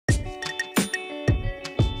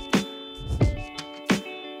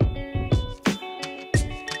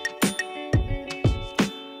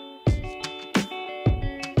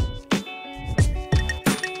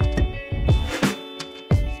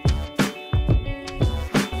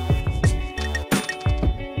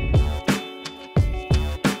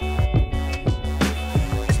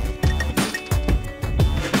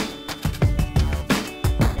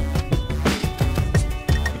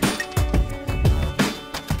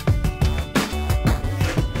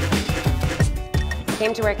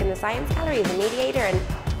came to work in the Science Gallery as a mediator, and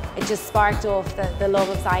it just sparked off the love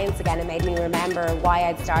of science again. It made me remember why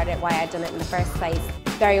I'd started, why I'd done it in the first place.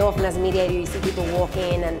 Very often as a mediator you see people walk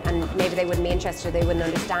in and maybe they wouldn't be interested or they wouldn't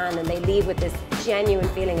understand, and they leave with this genuine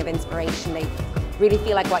feeling of inspiration. They really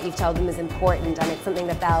feel like what you've told them is important, and it's something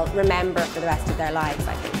that they'll remember for the rest of their lives,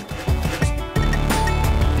 I think.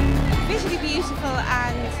 Visually beautiful,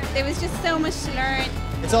 and there was just so much to learn.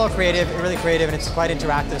 It's all creative, really creative, and it's quite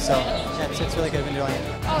interactive, so yeah, it's really good. I've been enjoying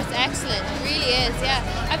it. Oh, it's excellent. It really is,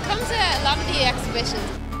 yeah. I've come to a lot of the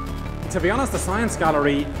exhibitions. To be honest, the Science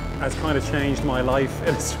Gallery has kind of changed my life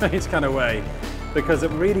in a strange kind of way, because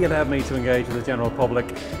it really allowed me to engage with the general public.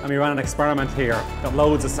 And we ran an experiment here, got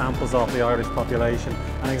loads of samples off the Irish population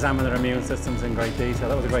and examined their immune systems in great detail.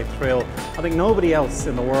 That was a great thrill. I think nobody else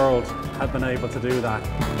in the world had been able to do that.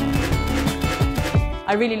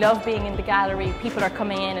 I really love being in the gallery. People are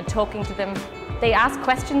coming in and talking to them. They ask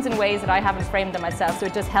questions in ways that I haven't framed them myself, so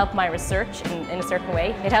it does help my research in a certain way.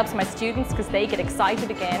 It helps my students because they get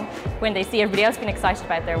excited again when they see everybody else being excited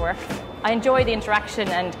about their work. I enjoy the interaction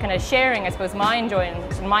and kind of sharing, I suppose, my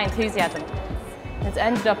enjoyment and my enthusiasm. It's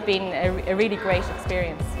ended up being a really great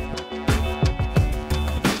experience.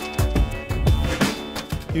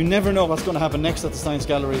 You never know what's going to happen next at the Science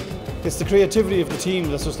Gallery. It's the creativity of the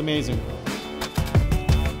team that's just amazing.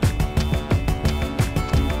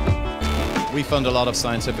 We fund a lot of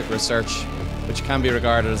scientific research, which can be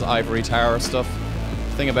regarded as ivory tower stuff.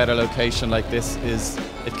 The thing about a location like this is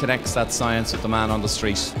it connects that science with the man on the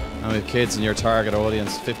street. And with kids in your target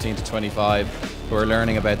audience, 15 to 25, who are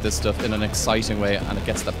learning about this stuff in an exciting way, and it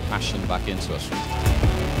gets the passion back into it.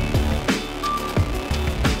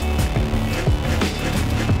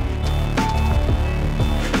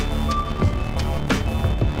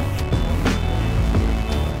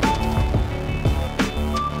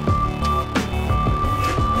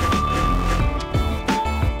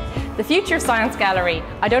 The future Science Gallery,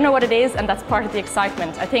 I don't know what it is, and that's part of the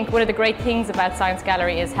excitement. I think one of the great things about Science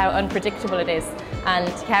Gallery is how unpredictable it is, and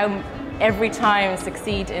how every time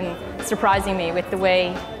succeed in surprising me with the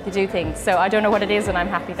way they do things. So I don't know what it is, and I'm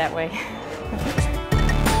happy that way.